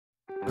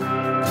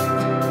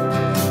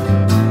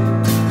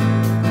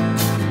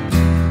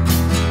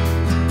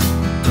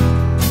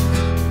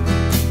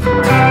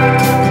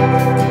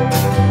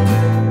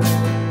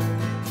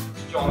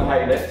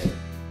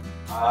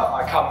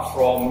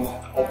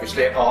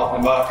obviously at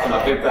Ardnamurchan.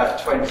 I've lived there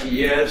for 20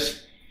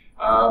 years.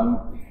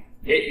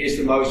 It is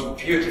the most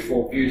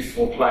beautiful,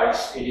 beautiful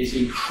place. It is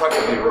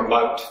incredibly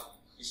remote.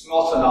 It's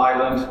not an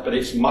island, but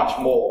it's much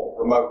more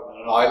remote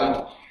than an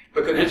island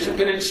because it's a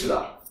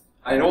peninsula.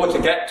 And in order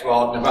to get to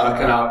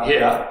Ardnamurchan out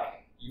here,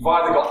 you've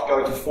either got to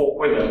go to Fort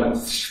William and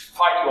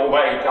fight your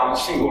way down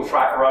single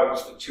track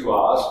roads for 2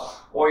 hours,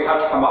 or you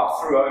have to come up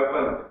through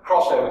Open,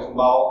 cross over to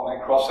Mull, and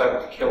then cross over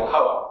to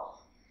Kilhoa.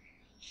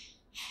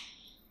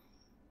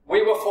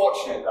 We were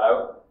fortunate,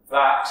 though,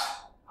 that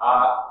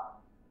on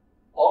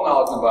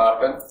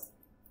Ardnamurchan,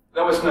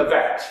 there was an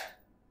event.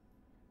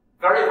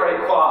 Very, very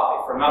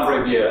quietly for a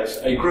number of years,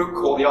 a group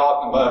called the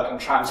Ardnamurchan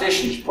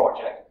Transitions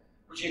Project,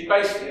 which is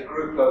basically a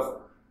group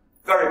of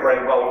very,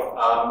 very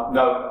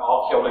well-known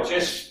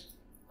archaeologists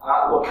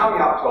were coming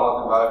up to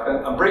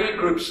Ardnamurchan and bringing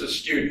groups of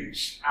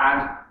students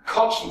and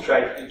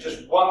concentrating in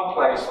just one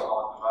place on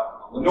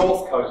Ardnamurchan, on the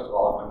north coast of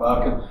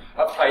Ardnamurchan,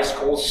 a place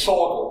called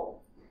Sordal,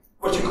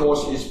 which of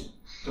course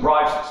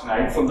derives its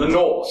name from the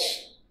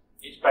Norse.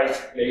 It's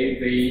basically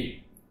the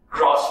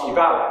grassy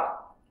valley.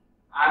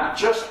 And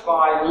just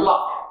by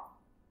luck,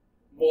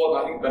 more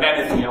than I think than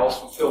anything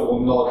else, and Phil will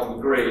nod and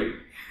agree,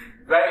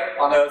 they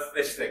unearthed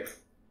this thing,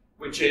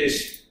 which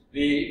is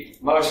the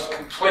most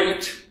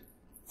complete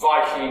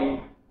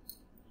Viking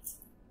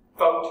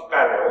boat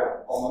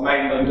burial on the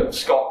mainland of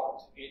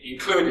Scotland. It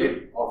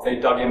included, if they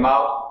dug him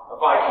out, a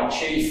Viking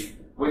chief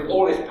with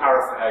all his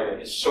paraphernalia,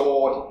 his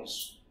sword,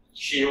 his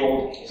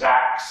shield, his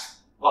axe,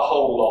 the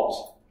whole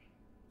lot.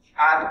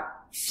 And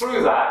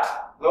through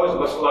that, those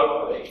of us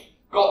locally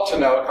got to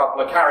know a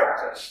couple of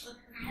characters.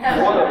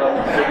 One of them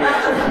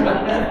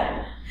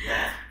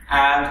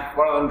and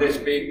one of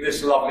them being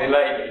this lovely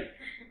lady.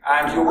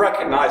 And you'll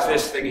recognise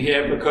this thing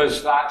here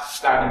because that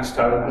standing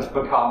stone has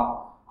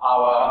become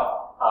our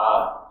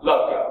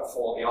logo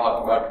for the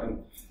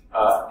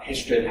Ardnamurchan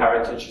History and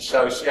Heritage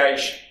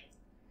Association.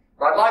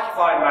 But I'd like, if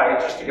I may,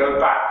 just to go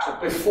back to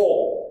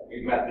before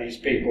we met these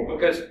people,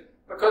 because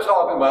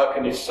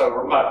Ardnamurchan is so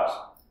remote,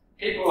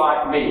 people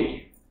like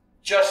me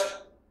just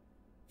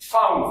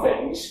found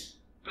things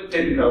but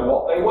didn't know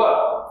what they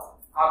were.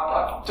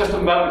 Just a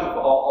moment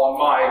on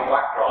my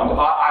background.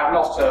 I'm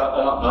not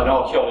an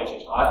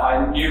archaeologist.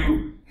 I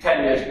knew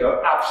 10 years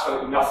ago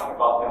absolutely nothing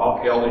about the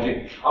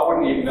archaeology. I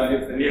wouldn't even know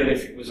if the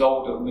Neolithic was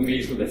older than the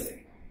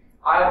Mesolithic.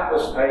 I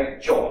was a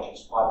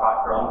geologist by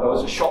background. I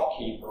was a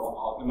shopkeeper on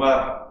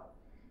Ardnamurchan.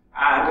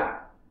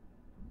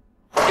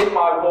 And in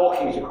my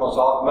walkings across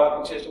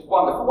Ardnamurchan, it's a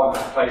wonderful,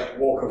 wonderful place to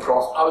walk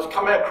across. I was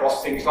coming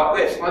across things like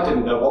this, and I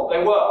didn't know what they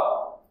were.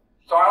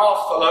 So I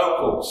asked the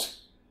locals.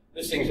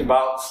 This thing's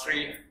about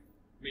 3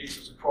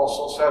 meters across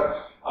or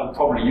so, and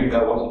probably you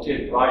know what it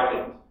is, but I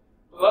didn't.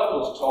 The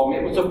locals told me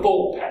it was a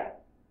bull pen,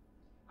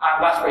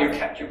 and that's where you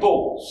kept your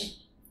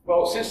bulls.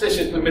 Well, since this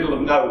is in the middle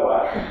of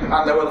nowhere,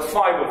 and there were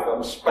 5 of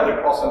them spread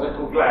across a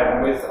little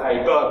glen with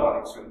a burn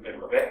running through the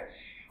middle of it,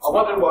 I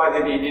wondered why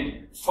they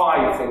needed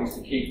 5 things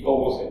to keep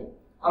bulls in.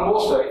 And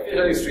also, if it's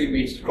only 3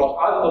 meters across,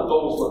 either the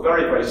bulls were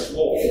very, very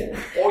small,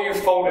 or you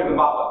folded them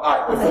up at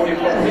night before you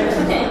put them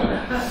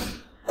in.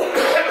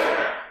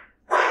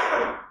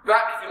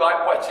 That, if you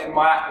like, whetted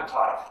my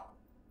appetite.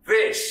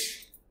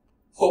 This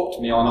hooked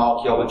me on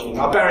archaeology.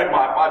 Now, bear in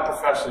mind, my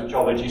professor of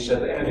geology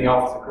said that anything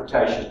after the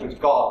Cretaceous was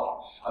gardening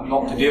and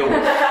not to deal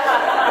with.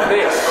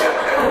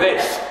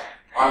 This,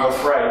 I'm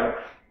afraid,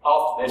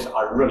 after this,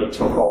 I really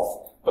took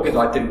off because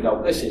I didn't know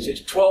what this is.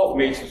 It's 12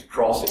 meters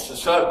across. It's a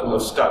circle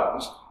of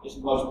stones. It's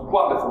the most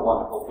wonderful,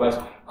 wonderful place.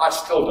 I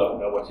still don't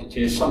know what it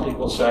is. Some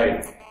people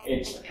say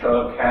it's a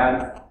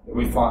Comghan.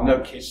 We find no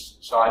kiss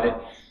inside it.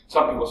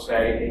 Some people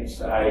say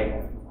it's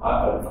a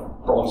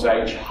Bronze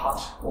Age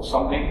hut or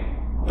something.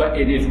 But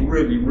it is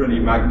really, really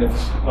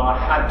magnificent. And I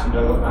had to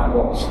know what that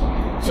was.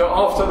 So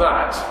after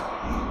that,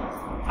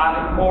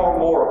 and more and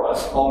more of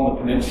us on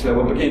the peninsula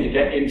were beginning to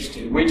get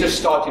interested. We just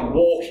started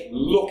walking,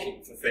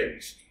 looking for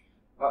things.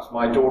 That's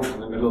my daughter in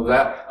the middle of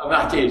there, and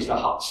that is the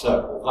hut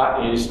circle.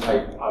 That is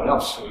an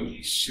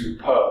absolutely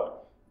superb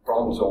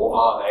Bronze or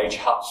Iron Age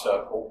hut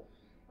circle,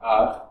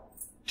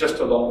 just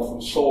along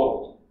from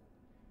Sordal.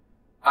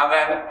 And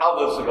then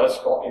others of us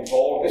got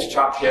involved. This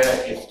chap here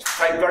is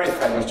a very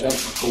famous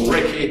gentleman called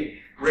Ricky.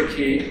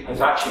 Ricky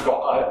has actually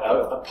got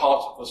a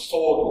part of the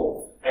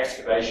Sordal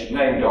excavation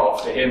named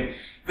after him.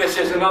 This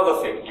is another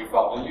thing you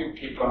found, and you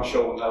people I'm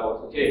sure will know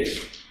what it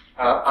is.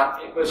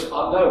 And it was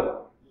unknown.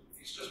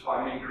 It's just by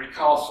Mingery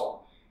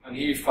Castle, and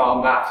he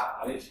found that,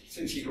 and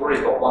since he'd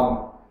already got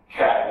one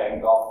cairn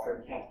named after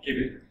him, he had to give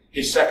it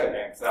his second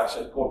name for that, so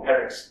it's called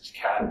Erikson's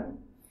cairn.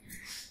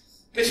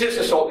 This is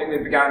the sort of thing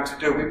we began to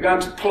do. We began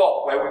to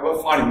plot where we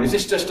were finding this.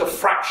 This is just a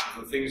fraction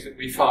of the things that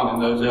we found in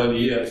those early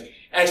years.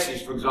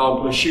 S's, for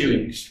example, are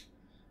sheilings.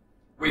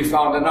 We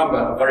found a number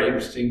of very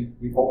interesting,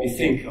 what we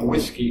think are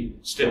whisky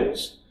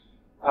stills.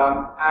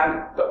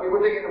 But we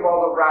were thinking in a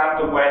rather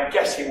random way,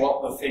 guessing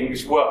what the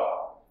things were.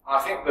 I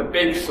think the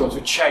big sort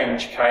of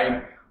change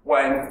came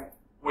when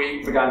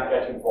we began to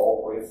get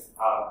involved with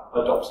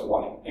adopting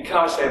one. And can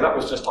I say that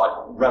was just like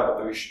a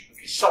revolution?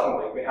 Because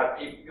suddenly we had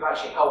people who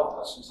actually helped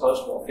us and tell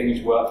us what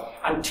things were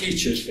and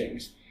teach us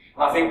things.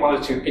 And I think one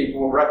or two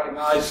people will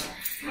recognise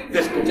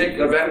this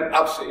particular event,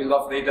 absolutely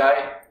lovely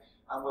day,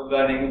 and we're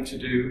learning to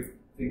do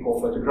a thing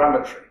called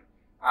photogrammetry.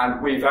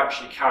 And we've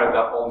actually carried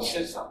that on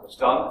since that was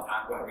done,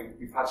 and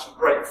we've had some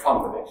great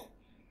fun with it.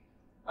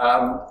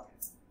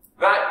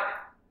 That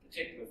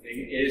particular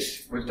thing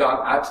was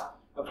done at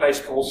a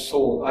place called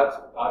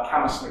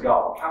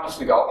Cairnsnagal.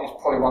 Cairnsnagal is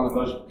probably one of the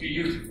most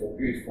beautiful,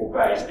 beautiful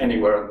bays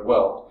anywhere in the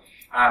world.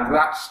 And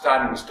that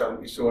standing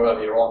stone we saw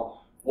earlier on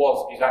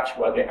is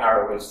actually where the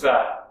arrow is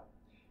there.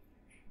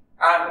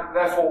 And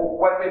therefore,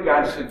 when we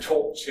began to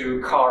talk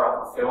to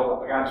Cara and Phil,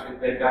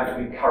 they began to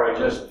encourage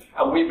us,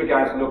 and we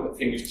began to look at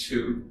things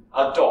to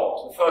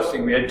adopt. The first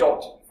thing we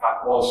adopted, in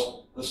fact,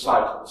 was the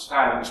site of the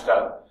standing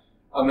stone.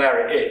 And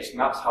there it is, and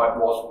that's how it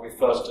was when we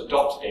first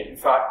adopted it. In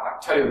fact, I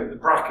can tell you that the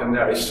bracken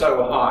there is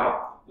so high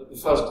that the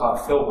first time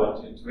Phil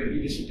went into it,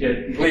 he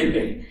disappeared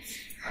completely.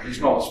 And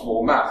he's not a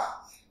small man.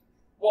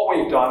 What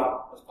we've done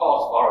as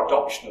part of our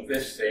adoption of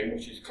this thing,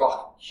 which is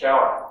cloth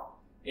showering,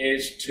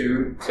 is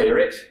to clear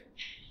it.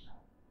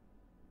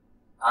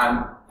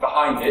 And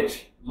behind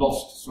it,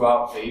 lost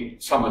throughout the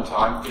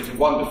summertime, is a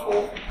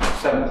wonderful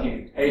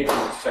 17th,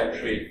 18th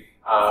century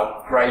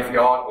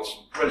graveyard with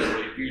some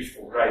brilliantly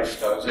beautiful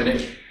gravestones in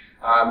it.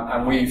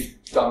 And we've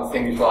done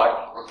things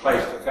like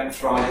replace the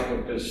fence around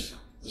it because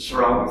the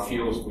surrounding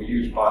fields are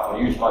used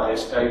by the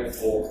estate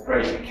for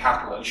grazing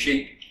cattle and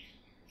sheep.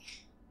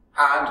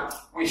 And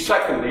we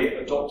secondly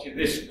adopted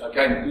this,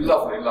 again,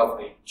 lovely,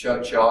 lovely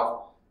churchyard.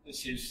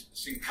 This is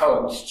St.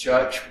 Cohen's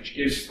Church, which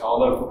gives our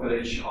local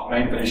village, our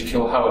main village,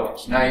 Kilhowen,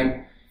 its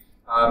name.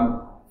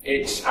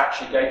 It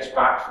actually dates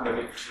back from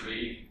to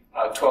the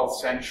 12th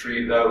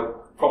century,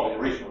 though probably the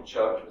original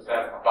church was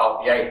there from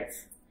about the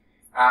 8th.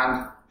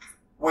 And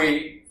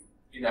we,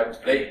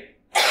 inevitably,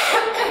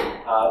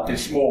 did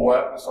some more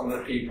work with some of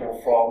the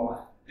people from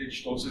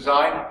digital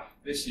design.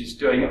 This is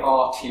doing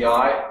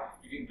RTI.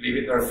 You can believe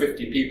it, there are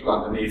 50 people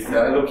underneath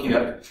there looking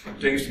at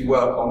doing some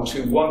work on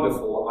two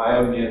wonderful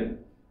Iona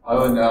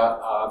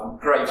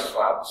grave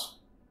slabs.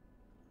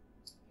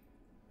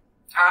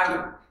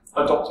 And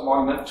Adopt a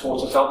Monument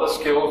taught us other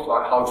skills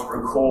like how to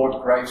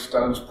record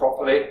gravestones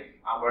properly,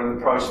 and we're in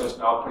the process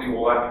now of putting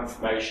all that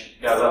information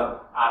together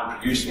and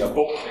producing a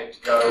booklet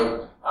to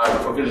go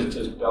for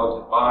visitors to be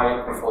able to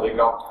buy before they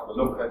go up to have a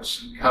look at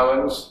St.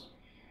 Cohen's.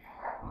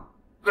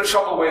 The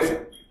trouble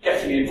with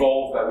getting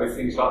involved though with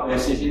things like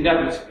this is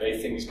inevitably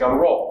things go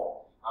wrong.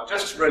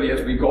 Just really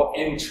as we got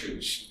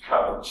into St.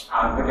 Cohen's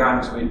and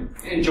began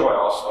to enjoy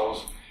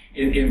ourselves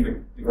in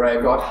the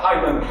graveyard,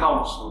 Highland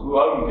Council, who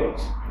owned it,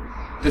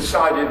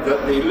 decided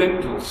that the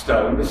lintel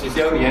stone, this is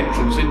the only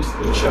entrance into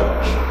the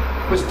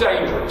church, was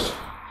dangerous.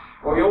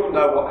 Well, we all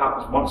know what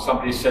happens once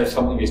somebody says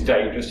something is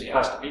dangerous, it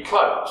has to be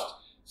closed.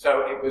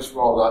 So it was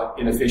rather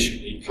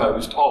inefficiently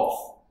closed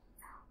off.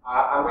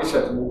 And we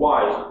said to them, well,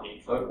 why is it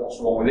being closed? What's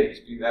wrong with it? It's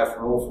been there for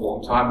an awful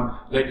long time.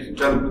 Ladies and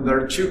gentlemen, there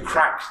are two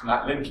cracks in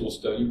that lintel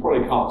stone. You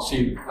probably can't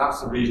see them.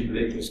 That's the reason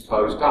that it was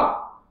closed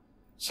up.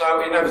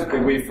 So inevitably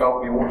we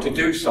felt we ought to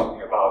do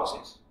something about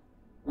it.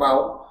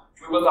 Well,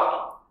 we were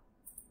lucky.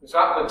 Because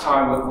at the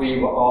time that we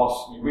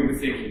were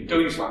thinking of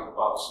doing something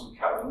about St.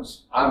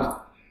 Cohen's, and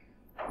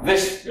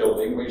this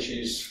building, which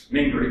is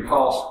Mingery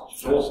Castle,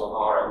 which is also on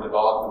our end of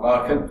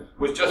Ardnamurchan,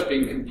 was just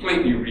being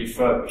completely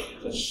refurbished.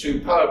 It's a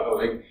superb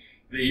building.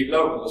 The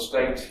local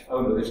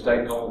owner of the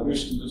estate,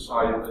 Ardnamurchan,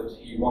 decided that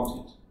he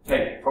wanted to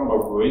take it from a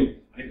ruin,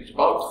 and it was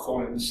about to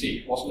fall in the sea.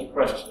 It wasn't a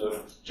question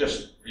of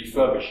just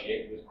refurbishing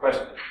it, it was a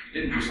question that if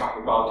he didn't do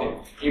something about it,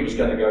 he was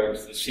going to go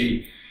into the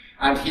sea.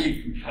 And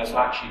he has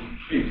actually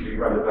completely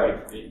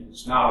renovated it.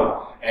 It's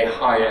now a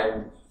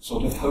high-end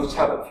sort of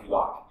hotel, if you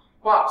like.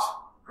 But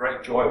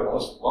great joy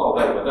was, while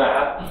they were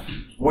there,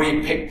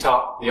 we picked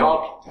up the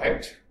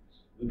architect,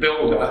 the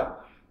builder,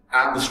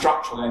 and the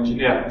structural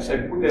engineer and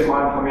said, would they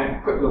mind coming in and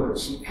have a quick look at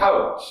St.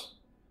 Cohen's?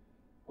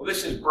 Well,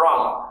 this is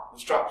Brian, the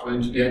structural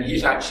engineer, and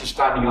he's actually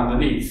standing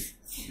underneath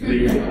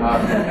the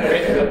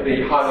bit that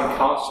the Highland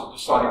Council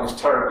decided was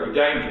terribly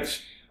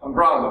dangerous. And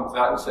Brian looked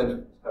at that and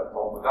said, no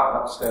problem with that,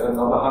 that's there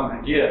another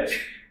 100 years.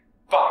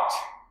 But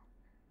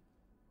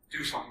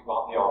do something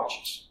about the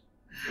arches.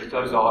 Because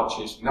those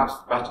arches, and that's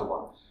the better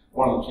one,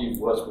 one of the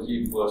was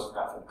even worse than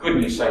that. For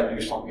goodness sake,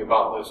 do something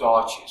about those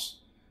arches.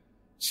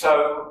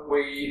 So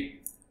we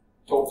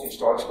talked to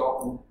Historic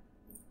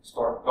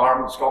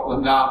Environment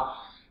Scotland now,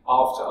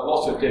 after a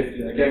lot of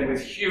different, again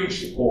with huge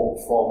support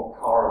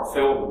from Cara and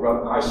Phil, who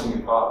wrote nicely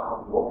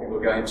about what we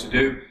were going to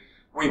do.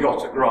 We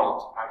got a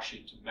grant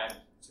actually to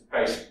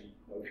basically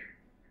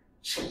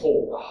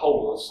support the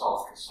whole of the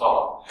south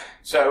facade.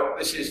 So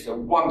this is the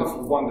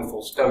wonderful,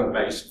 wonderful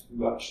stonemason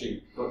who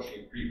actually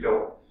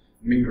rebuilt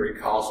Mingery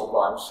Castle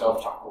by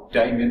himself, a chap called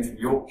Damien from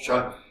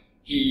Yorkshire.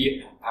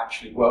 He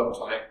actually worked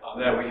on it,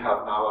 and there we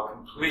have now a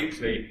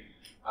completely,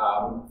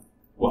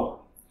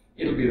 well,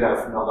 it'll be there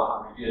for another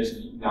 100 years,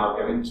 and you can now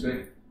go into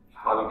it.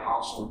 Highland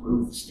Council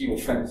moved the steel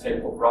fence they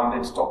put around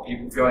it, stop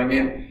people going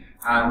in,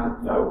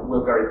 and you know,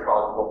 we're very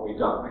proud of what we've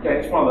done. Again,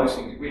 it's one of those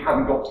things, if we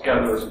hadn't got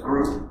together as a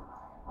group,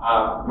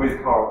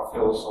 with Carl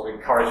Phil's sort of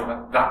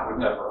encouragement, that would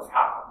never have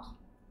happened.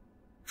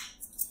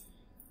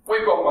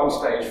 We've got one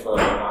stage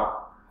further now.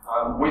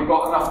 We've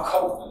got enough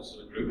confidence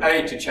as a group,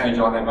 A, to change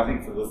our name, I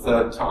think for the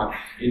third time,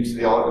 into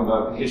the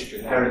Ardnamurchan History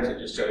and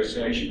Heritage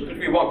Association, because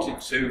we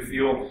wanted to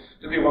feel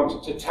that we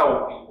wanted to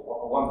tell people what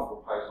a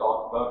wonderful place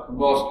Ardnamurchan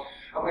was,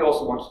 and we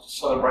also wanted to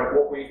celebrate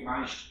what we've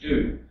managed to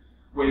do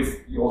with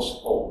your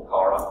support,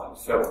 Cara and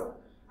Phil.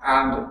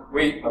 And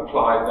we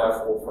applied,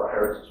 therefore, for a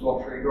Heritage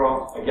Lottery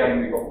grant.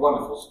 Again, we got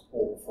wonderful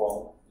support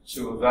from the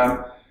two of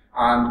them,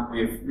 and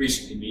we've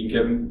recently been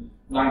given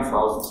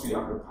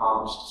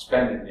 £9,300 to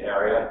spend in the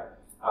area,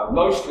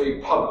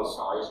 mostly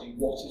publicising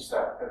what is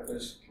there.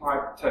 Because, can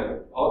I tell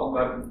you,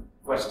 Ardnamurchan,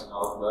 Western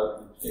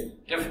Ardnamurchan, is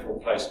a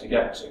difficult place to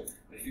get to.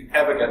 If you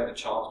ever get the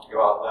chance to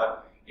go out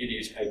there, it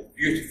is a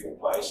beautiful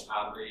place,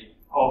 and the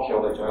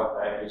archaeology out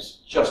there is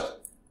just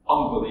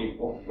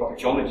unbelievable. You've got a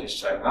geologist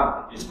saying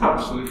that. It's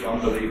absolutely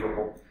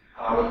unbelievable.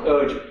 And I would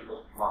urge people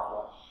to come out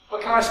there.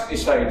 But can I simply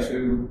say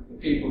to the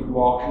people who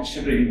are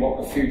considering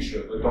what the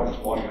future of the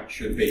Doctor Monument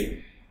should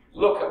be,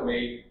 look at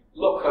me,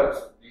 look at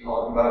the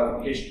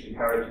Ardnamurchan History and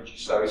Heritage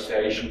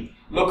Association,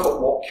 look at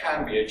what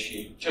can be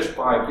achieved just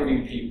by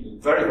giving people in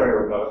very,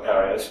 very remote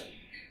areas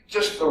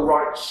just the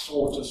right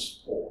sort of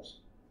support.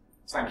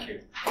 Thank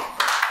you.